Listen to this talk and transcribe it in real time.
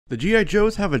The G.I.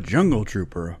 Joes have a jungle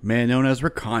trooper, a man known as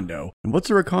Recondo. And what's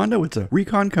a Recondo? It's a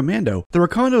recon commando. The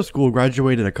Recondo school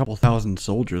graduated a couple thousand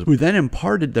soldiers, who then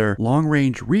imparted their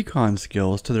long-range recon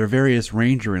skills to their various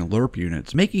ranger and LRP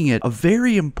units, making it a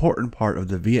very important part of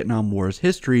the Vietnam War's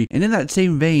history. And in that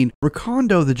same vein,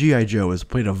 Recondo the G.I. Joe has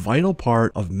played a vital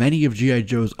part of many of G.I.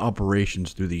 Joe's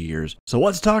operations through the years. So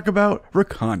let's talk about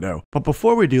Recondo. But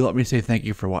before we do, let me say thank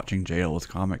you for watching JL's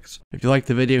Comics. If you liked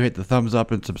the video, hit the thumbs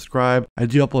up and subscribe. I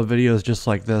do upload videos just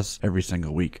like this every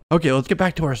single week. Okay, let's get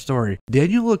back to our story.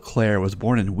 Daniel LeClaire was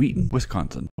born in Wheaton,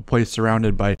 Wisconsin, a place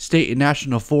surrounded by state and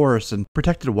national forests and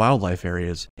protected wildlife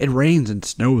areas. It rains and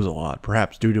snows a lot,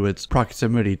 perhaps due to its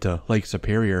proximity to Lake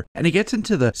Superior, and it gets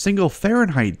into the single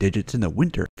Fahrenheit digits in the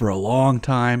winter. For a long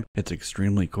time, it's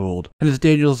extremely cold. And as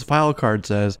Daniel's file card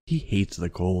says, he hates the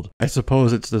cold. I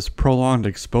suppose it's this prolonged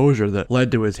exposure that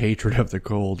led to his hatred of the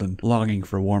cold and longing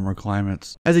for warmer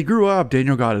climates. As he grew up,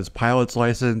 Daniel got his pilot's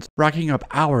license, racking up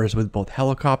hours with both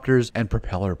helicopters and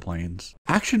propeller planes.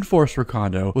 Action Force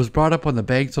Recondo was brought up on the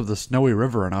banks of the Snowy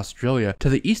River in Australia to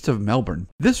the east of Melbourne.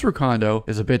 This Recondo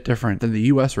is a bit different than the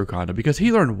US Recondo because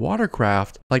he learned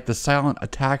watercraft like the silent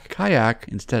attack kayak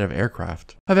instead of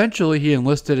aircraft. Eventually, he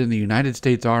enlisted in the United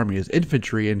States Army as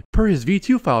infantry and, per his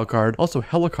V2 file card, also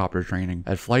helicopter training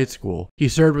at flight school. He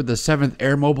served with the 7th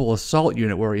Air Mobile Assault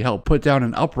Unit where he helped put down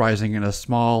an uprising in a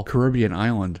small Caribbean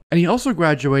island. And he also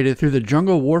graduated through the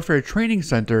Jungle Warfare Training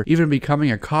Center, even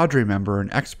becoming a cadre member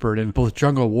and expert in both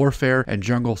jungle warfare and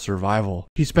jungle survival.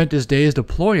 He spent his days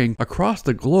deploying across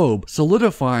the globe,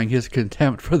 solidifying his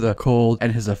contempt for the cold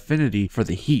and his affinity for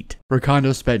the heat.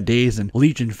 Recondo spent days in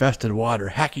leech-infested water,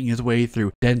 hacking his way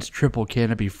through dense triple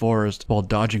canopy forest while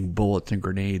dodging bullets and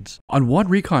grenades. On one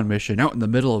recon mission out in the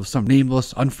middle of some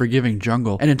nameless, unforgiving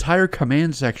jungle, an entire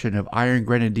command section of Iron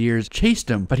Grenadiers chased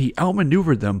him, but he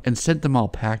outmaneuvered them and sent them all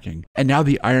packing. And now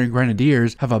the Iron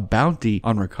Grenadiers have a bounty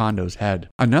on Recondo's head.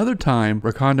 Another time,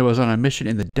 Recondo was on a mission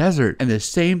in the desert, and the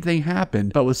same thing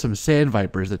happened, but with some sand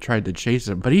vipers that tried to chase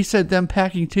him. But he sent them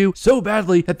packing too, so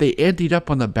badly that they anteed up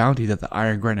on the bounty that the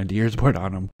Iron Grenadiers put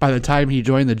on him. By the time he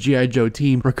joined the G.I. Joe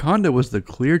team, Recondo was the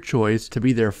clear choice to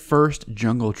be their first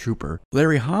jungle trooper.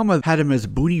 Larry Hama had him as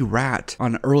Booney Rat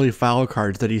on early file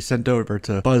cards that he sent over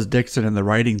to Buzz Dixon and the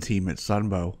writing team at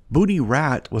Sunbow. Booney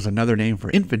Rat was another name for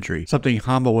infantry, something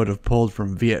Hama would have pulled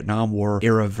from Vietnam War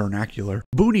era vernacular.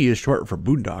 Booney is short for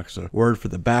boondocks, a word for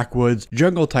the backwoods,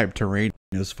 jungle-type terrain.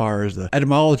 As far as the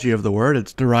etymology of the word,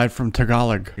 it's derived from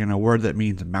Tagalog, a word that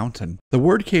means mountain. The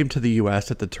word came to the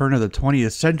US at the turn of the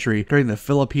 20th century during the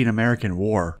Philippine-American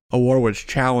War, a war which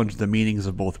challenged the meanings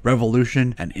of both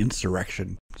revolution and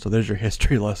insurrection. So there's your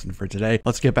history lesson for today.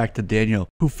 Let's get back to Daniel,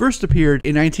 who first appeared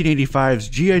in 1985's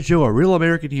G.I. Joe, A Real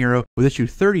American Hero with issue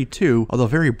 32, although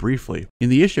very briefly. In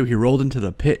the issue, he rolled into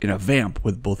the pit in a vamp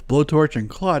with both blowtorch and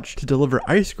clutch to deliver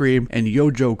ice cream and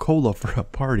Yo-Jo Cola for a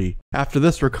party. After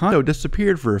this, Recondo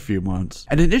disappeared for a few months,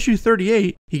 and in issue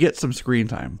 38, he gets some screen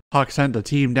time. Hawk sent a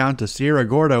team down to Sierra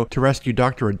Gordo to rescue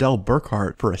Dr. Adele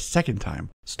Burkhart for a second time.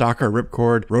 Stalker,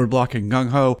 Ripcord, Roadblock, and Gung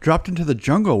Ho dropped into the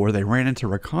jungle where they ran into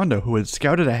Recondo, who had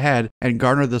scouted ahead and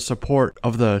garnered the support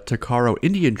of the Takaro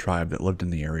Indian tribe that lived in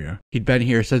the area. He'd been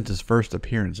here since his first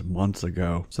appearance months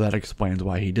ago, so that explains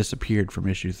why he disappeared from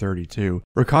issue 32.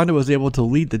 Recondo was able to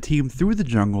lead the team through the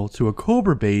jungle to a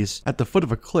Cobra base at the foot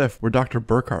of a cliff where Dr.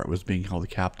 Burkhart was being held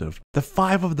captive. The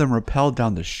 5 of them rappelled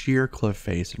down the sheer cliff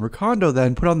face, and Recondo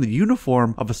then put on the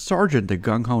uniform of a sergeant that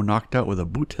Gung Ho knocked out with a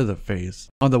boot to the face.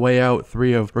 On the way out,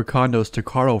 3 of Recondo's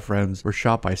Takaro friends were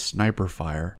shot by sniper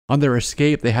fire. On their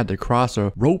escape, they had to cross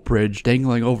a rope bridge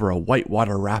dangling over a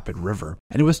whitewater rapid river,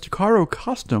 and it was Takaro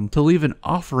custom to leave an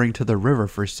offering to the river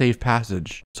for safe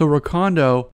passage. So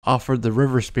Recondo offered the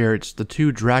river spirits the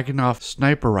 2 Dragunov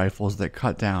sniper rifles that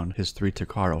cut down his 3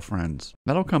 Takaro friends.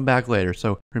 That'll come back later,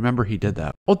 so remember he did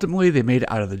that. Ultimately, they made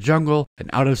it out of the jungle and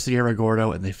out of Sierra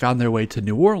Gordo, and they found their way to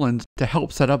New Orleans to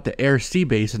help set up the air-sea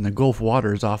base in the Gulf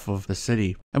waters off of the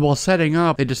city. And while setting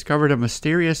up, they discovered a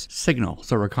mysterious signal,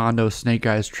 so Recondo, Snake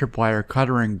Eyes, Tripwire,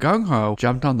 Cutter, and Gung Ho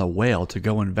jumped on the Whale to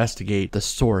go investigate the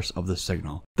source of the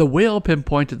signal. The Whale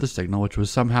pinpointed the signal, which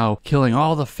was somehow killing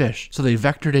all the fish, so they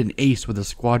vectored in Ace with a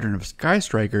squadron of Sky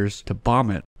Strikers to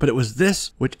bomb it. But it was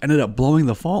this which ended up blowing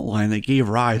the fault line that gave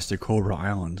rise to Cobra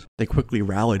Island. They quickly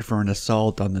rallied for an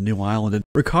assault on the new island, and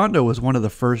Recondo was one of the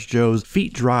first Joes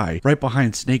feet dry, right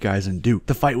behind Snake Eyes and Duke.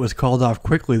 The fight was called off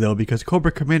quickly though because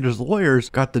Cobra Commander's lawyers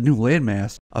got the new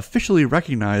landmass officially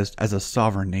recognized as a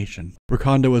sovereign nation.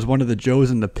 Recondo was one of the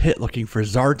Joes in the pit looking for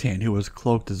Zartan, who was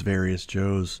cloaked as various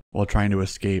Joes while trying to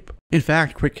escape. In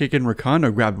fact, Quick Kick and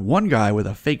Recondo grabbed one guy with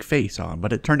a fake face on,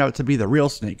 but it turned out to be the real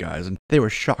Snake Eyes, and they were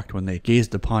shocked when they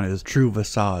gazed upon his true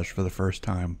visage for the first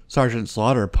time. Sergeant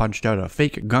Slaughter punched out a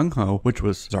fake gung-ho, which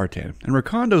was Zartan, and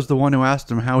Recondo's the one who asked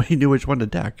him how he knew which one to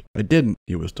deck. I didn't,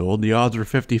 he was told. The odds were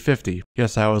 50-50.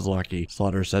 Guess I was lucky,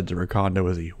 Slaughter said to Recondo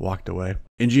as he walked away.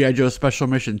 In G.I. Joe Special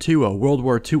Mission 2, a World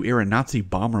War II era Nazi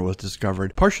bomber was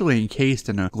discovered, partially encased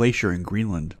in a glacier in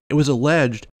Greenland. It was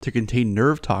alleged to contain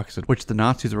nerve toxin, which the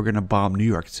Nazis were going to bomb New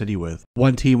York City with.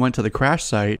 One team went to the crash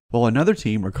site, while another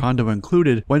team, Recondo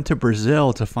included, went to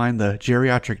Brazil to find the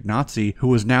geriatric Nazi who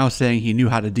was now saying he knew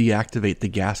how to deactivate the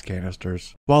gas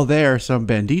canisters. While there, some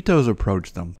banditos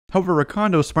approached them. However,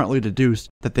 Recondo smartly deduced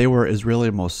that they were Israeli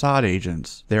Mossad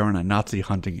agents there on a Nazi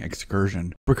hunting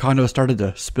excursion. Recondo started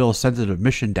to spill sensitive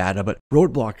mission data, but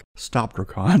Roadblock stopped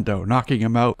Recondo, knocking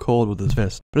him out cold with his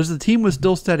fist. But as the team was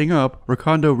still setting up,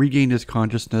 Recondo regained his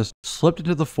consciousness, slipped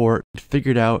into the fort, and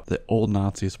figured out the old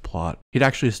Nazis' plot. He'd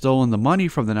actually stolen the money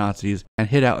from the Nazis and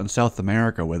hid out in South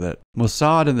America with it.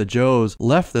 Mossad and the Joes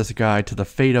left this guy to the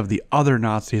fate of the other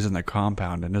Nazis in the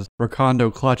compound, and as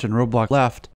Recondo, Clutch, and Roadblock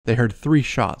left, they heard 3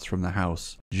 shots from the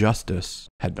house. Justice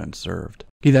had been served.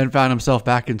 He then found himself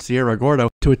back in Sierra Gordo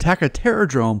to attack a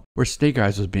terrordrome where Snake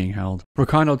Eyes was being held.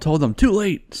 Recondo told them, too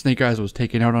late! Snake Eyes was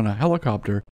taken out on a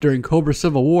helicopter. During Cobra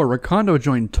Civil War, Recondo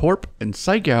joined Torp and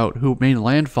Psych Out, who made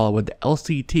landfall with the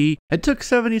LCT. It took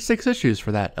 76 issues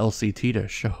for that LCT to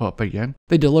show up again.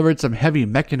 They delivered some heavy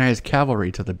mechanized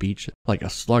cavalry to the beach, like a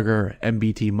Slugger,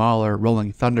 MBT Mauler,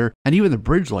 Rolling Thunder, and even the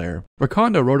Bridge Layer.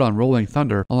 Recondo rode on Rolling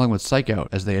Thunder along with Psych Out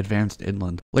as they advanced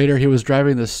inland. Later, he was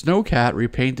driving the Snowcat,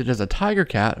 repainted as a Tiger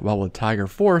Cat, while with Tiger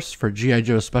Force for G.I.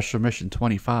 Joe Special Mission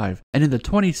 25. And in the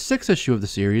 26th issue of the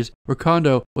series,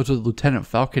 Recondo was with Lieutenant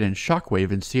Falcon and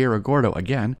Shockwave in Sierra Gordo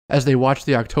again, as they watched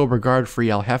the October Guard free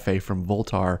El Jefe from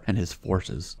Voltar and his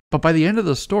forces. But by the end of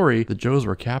the story, the Joes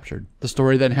were captured. The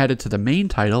story then headed to the main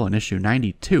title in issue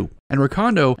 92. And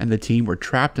Recondo and the team were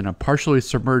trapped in a partially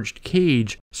submerged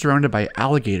cage surrounded by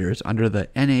alligators under the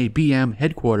NABM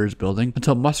headquarters building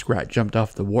until Muskrat jumped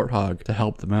off the Warthog to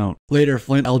help them out. Later,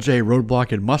 Flint, LJ,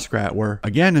 Roadblock, and Muskrat were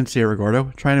again in Sierra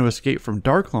Gordo trying to escape from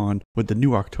Darklawn with the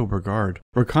new October Guard.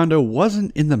 Recondo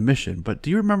wasn't in the mission, but do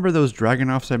you remember those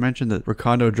Dragonoffs I mentioned that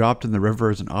Recondo dropped in the river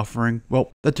as an offering?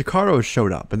 Well, the Tocaros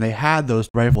showed up and they had those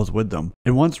rifles with them.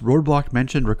 And once Roadblock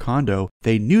mentioned Recondo,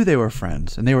 they knew they were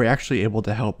friends and they were actually able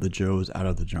to help the Joes out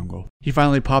of the jungle. He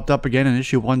finally popped up again in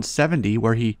issue 170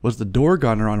 where he was the door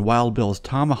gunner on Wild Bill's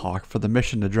Tomahawk for the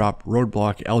mission to drop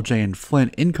Roadblock, LJ, and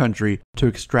Flint in country to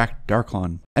extract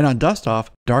Darklawn. And on Dustoff,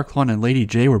 Darklawn and Lady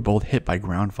J were both hit by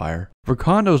ground fire.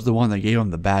 Recondo's the one that gave him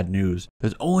the bad news.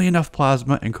 There's only enough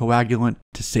plasma and coagulant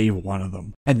to save one of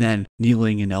them. And then,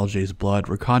 kneeling in LJ's blood,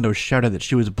 Recondo shouted that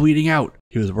she was bleeding out.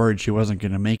 He was worried she wasn't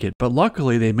going to make it, but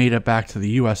luckily they made it back to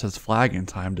the USS Flag in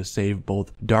time to save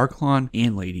both Darklawn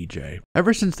and Lady J.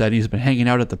 Ever since then, he's been hanging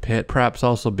out at the pit, perhaps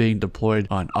also being deployed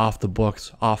on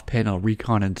off-the-books, off-panel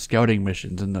recon and scouting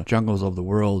missions in the jungles of the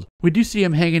world. We do see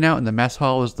him hanging out in the mess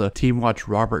hall as the team watch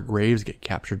Robert Graves get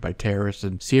captured by terrorists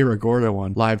in Sierra Gordo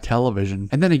on live television,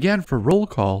 and then again for roll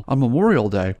call on Memorial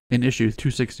Day in issue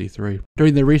 263.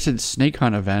 During the recent Snake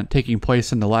Hunt event taking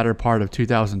place in the latter part of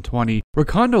 2020,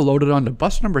 Recondo loaded onto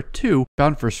bus number 2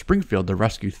 bound for Springfield to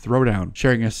rescue Throwdown,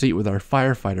 sharing a seat with our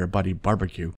firefighter buddy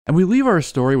Barbecue. And we leave our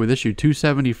story with issue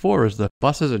 274 as the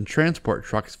buses and transport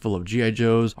trucks full of G.I.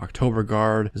 Joes, October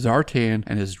Guard, Zartan,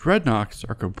 and his Dreadnoks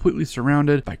are completely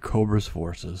surrounded by Cobra's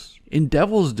forces. In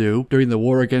Devil's Due, during the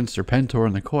war against Serpentor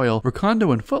and the Coil,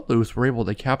 Recondo and Footloose were able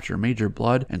to capture Major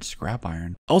Blood and Scrap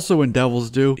Iron. Also in Devil's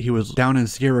Due, he was down in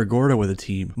Sierra Gordo with a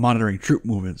team, monitoring troop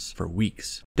movements for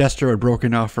weeks. Destro had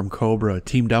broken off from Cobra,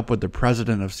 teamed up with the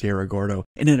president of Sierra Gordo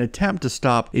in an attempt to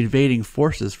stop invading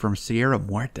forces from Sierra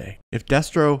Muerte. If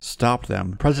Destro stopped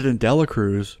them, President De La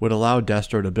Cruz would allow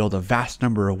Destro to build a vast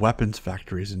number of weapons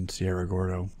factories in Sierra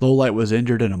Gordo. Lowlight was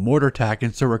injured in a mortar attack,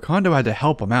 and so Recondo had to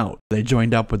help him out. They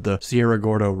joined up with the Sierra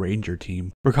Gordo Ranger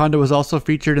team. Recondo was also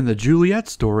featured in the Juliet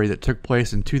story that took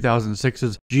place in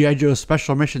 2006's G.I. Joe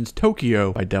Special Missions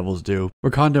Tokyo by Devil's Due.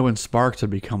 Recondo and Sparks had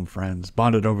become friends,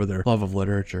 bonded over their love of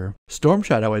literature. Storm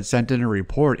Shadow had sent in a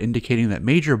report indicating that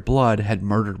Major Blood had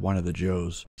murdered one of the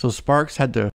Joes. So Sparks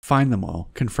had to find them all,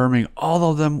 confirming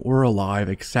all of them were alive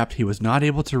except he was not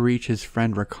able to reach his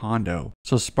friend Recondo.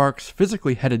 So Sparks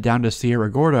physically headed down to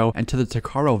Sierra Gordo and to the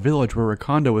Tocaro village where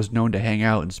Recondo was known to hang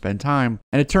out and spend time.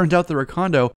 And it turns out that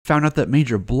Recondo found out that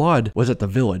Major Blood was at the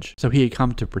village, so he had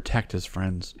come to protect his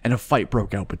friends. And a fight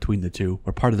broke out between the two,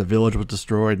 where part of the village was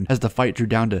destroyed, and as the fight drew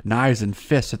down to knives and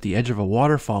fists at the edge of a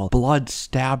waterfall, blood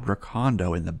stabbed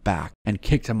Recondo in the back and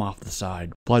kicked him off the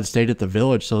side. Blood stayed at the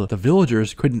village so the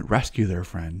villagers couldn't rescue their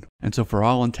friend. And so for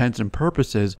all intents and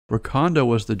purposes, Recondo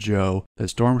was the Joe that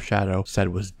Storm Shadow said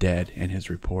was dead in his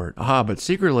report. But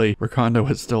secretly, Recondo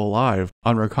was still alive.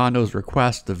 On Rekondo's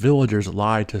request, the villagers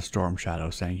lied to Storm Shadow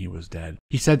saying he was dead.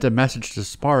 He sent a message to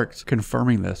Sparks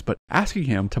confirming this, but asking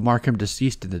him to mark him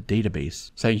deceased in the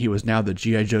database, saying he was now the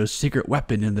G.I. Joe's secret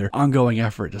weapon in their ongoing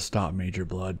effort to stop Major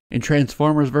Blood. In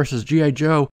Transformers vs. G.I.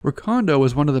 Joe, Recondo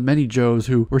was one of the many Joes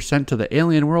who were sent to the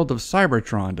alien world of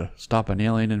Cybertron to stop an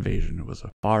alien invasion. It was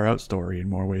a far-out story in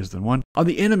more ways than one. On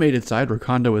the animated side,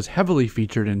 Recondo was heavily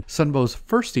featured in Sunbow's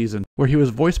first season, where he was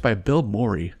voiced by Bill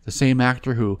Morey, the same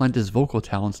actor who lent his vocal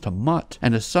talents to Mutt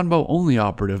and a Sunbow-only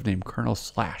operative named Colonel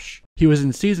Slash. He was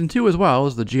in season 2 as well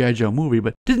as the G.I. Joe movie,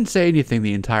 but didn't say anything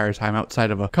the entire time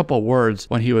outside of a couple words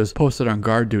when he was posted on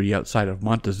guard duty outside of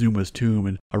Montezuma's tomb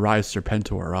and Arise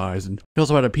Serpentor Arise. And he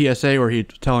also had a PSA where he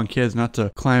was telling kids not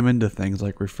to climb into things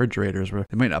like refrigerators where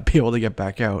they might not be able to get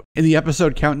back out. In the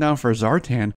episode Countdown for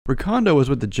Zartan, Recondo was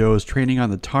with the Joes training on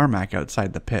the tarmac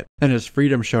outside the pit. Then as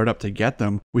Freedom showed up to get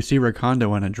them, we see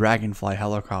Recondo in a Dragonfly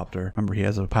helicopter. Remember, he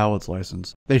has a pilot's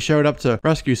license. They showed up to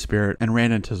rescue Spirit and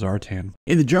ran into Zartan.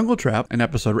 In the Jungle Trap, an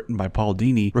episode written by Paul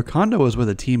Dini, Recondo was with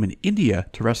a team in India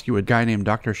to rescue a guy named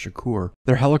Dr. Shakur.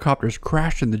 Their helicopters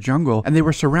crashed in the jungle and they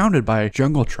were surrounded by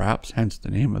jungle traps, hence the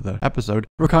name of the episode.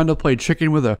 Recondo played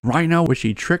chicken with a rhino, which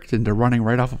he tricked into running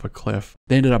right off of a cliff.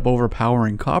 They ended up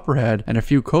overpowering Copperhead and a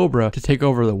few Cobra to take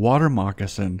over the water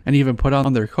moccasin and even put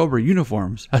on their Cobra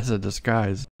uniforms as a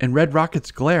disguise. In Red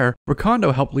Rocket's Glare,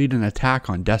 Recondo helped lead an attack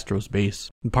on Destro's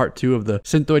base. In part 2 of the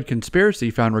Synthoid Conspiracy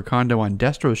found Recondo on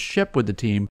Destro's ship with the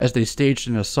team as they staged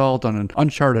an assault on an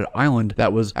uncharted island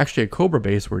that was actually a Cobra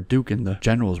base where Duke and the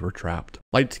generals were trapped.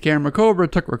 Lights Camera Cobra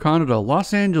took Recondo to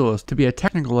Los Angeles to be a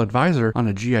technical advisor on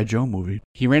a G.I. Joe movie.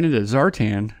 He ran into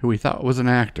Zartan, who he thought was an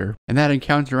actor, and that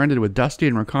encounter ended with Dusty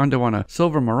and Recondo on a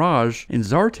Silver Mirage in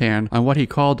Zartan on what he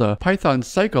called a Python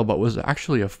cycle but was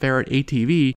actually a ferret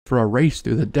ATV for a race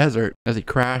through the desert. As he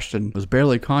crashed and was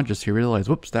barely conscious, he realized,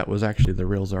 whoops, that was actually the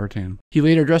real Zartan. He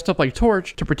later dressed up like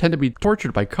Torch to pretend to be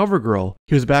tortured by CoverGirl.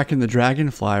 He was back in the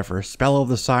Dragonfly for Spell of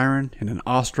the Siren and an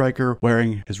Awe-Striker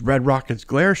wearing his Red Rocket's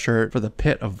Glare shirt for the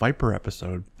Pit of Viper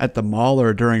episode. At the mall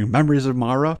or during Memories of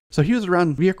Mara, so he was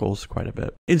around vehicles quite a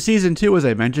bit. In season 2, as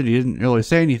I mentioned, he didn't really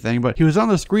say anything, but he was on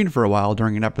the screen for a while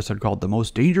during an episode called The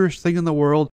Most Dangerous Thing in the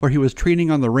World, where he was training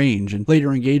on the range and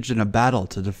later engaged in a battle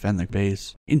to defend the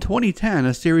base. In 2010,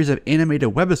 a series of animated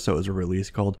webisodes were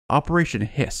released called Operation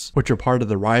Hiss, which are part of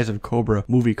the Rise of Cobra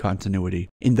movie continuity.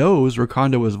 In those,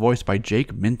 Recondo was voiced by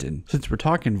Jake Minton. Since we're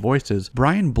talking voices,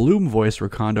 Brian Bloom voiced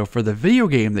Recondo for the video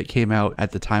game that came out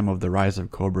at the time of the Rise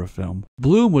of Cobra film.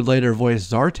 Bloom would later voice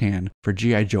Zartan for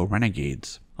G.I. Joe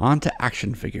Renegades. On to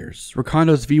action figures.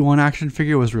 Rekondo's V1 action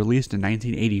figure was released in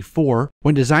 1984.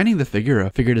 When designing the figure, a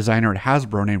figure designer at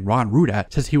Hasbro named Ron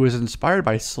Rudat says he was inspired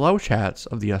by slouch hats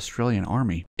of the Australian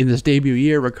Army. In this debut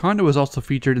year, Recondo was also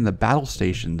featured in the Battle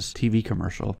Stations TV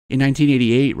commercial. In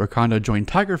 1988, Recondo joined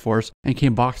Tiger Force and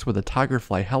came boxed with a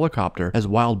Tigerfly helicopter as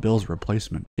Wild Bill's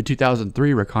replacement. In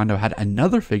 2003, Recondo had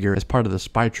another figure as part of the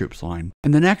Spy Troops line.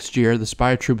 And the next year, the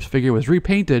Spy Troops figure was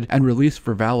repainted and released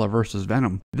for Vala vs.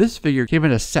 Venom. This figure came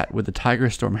in a set with a Tiger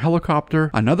Storm helicopter,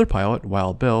 another pilot,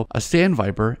 Wild Bill, a Sand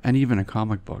Viper, and even a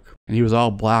comic book. And he was all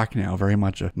black now, very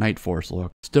much a Night Force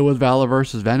look. Still with Vala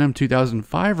vs. Venom,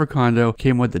 2005 Recondo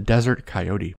came with the Desert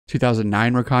Coyote.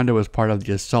 2009 Recondo was part of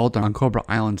the Assault on Cobra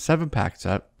Island 7-pack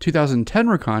set. 2010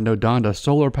 Recondo donned a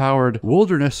solar-powered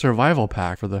wilderness survival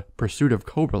pack for the Pursuit of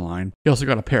Cobra line. He also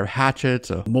got a pair of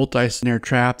hatchets, a multi-snare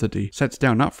trap that he sets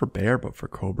down not for bear but for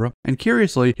Cobra. And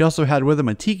curiously, he also had with him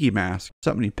a tiki mask,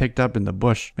 something he picked up in the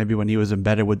bush, maybe when he was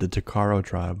embedded with the Takaro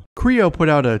tribe. Creo put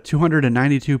out a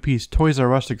 292-piece Toys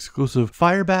R Us exclusive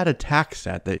Firebat attack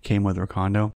set that came with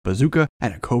Recondo, bazooka,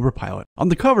 and a Cobra pilot. On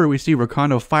the cover, we see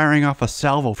Recondo firing off a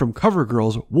salvo from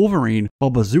CoverGirl's Wolverine while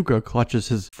Bazooka clutches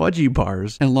his fudgy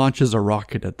bars and launches a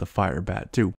rocket at the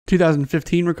Firebat too.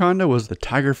 2015 Recondo was the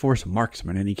Tiger Force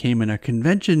Marksman, and he came in a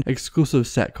convention exclusive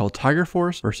set called Tiger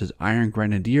Force vs. Iron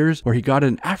Grenadiers, where he got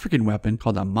an African weapon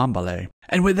called a Mambale.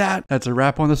 And with that, that's a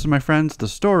wrap on this, my friends, the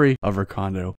story of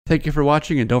Recondo. Thank you for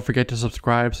watching, and don't forget to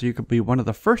subscribe so you can be one of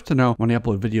the first to know when I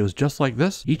upload videos just like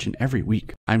this each and every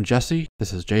week. I'm Jesse,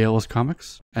 this is JLS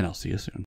Comics, and I'll see you soon.